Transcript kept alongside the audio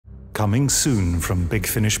Coming soon from Big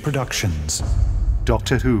Finish Productions.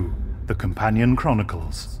 Doctor Who, The Companion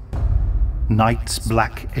Chronicles. Night's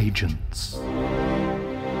Black Agents.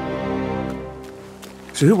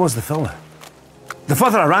 So who was the fella? The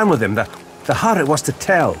further I ran with him, the harder it was to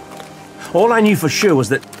tell. All I knew for sure was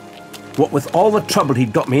that, what with all the trouble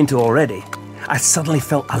he'd got me into already, I suddenly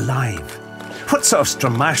felt alive. What sort of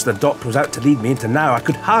stramash the doctor was out to lead me into now, I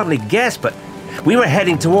could hardly guess, but we were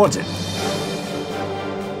heading towards it.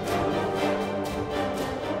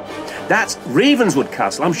 That's Ravenswood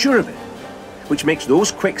Castle, I'm sure of it. Which makes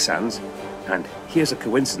those quicksands, and here's a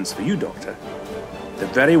coincidence for you, Doctor, the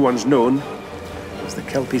very ones known as the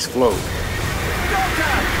Kelpie's Flow. Doctor!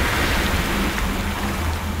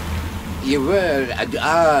 You were an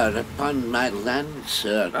hour upon my land,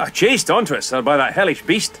 sir. Chased onto it, sir, by that hellish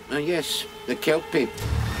beast. Yes, the Kelpie.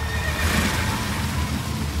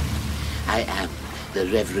 I am the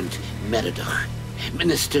Reverend Merodach,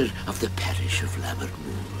 minister of the parish of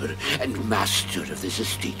Lammermoor and master of this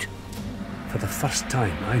estate. For the first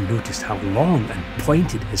time, I noticed how long and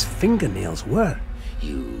pointed his fingernails were.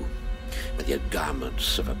 You, with your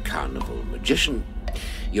garments of a carnival magician,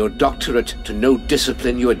 your doctorate to no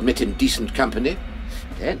discipline you admit in decent company.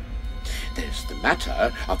 Then, there's the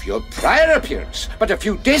matter of your prior appearance, but a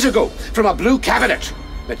few days ago, from a blue cabinet,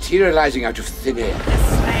 materializing out of thin air.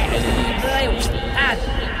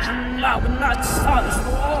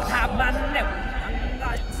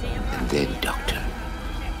 And then, Doctor,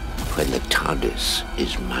 when the TARDIS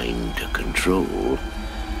is mine to control,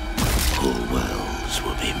 whole worlds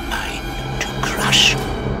will be mine to crush.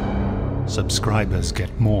 Subscribers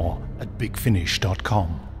get more at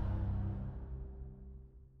bigfinish.com.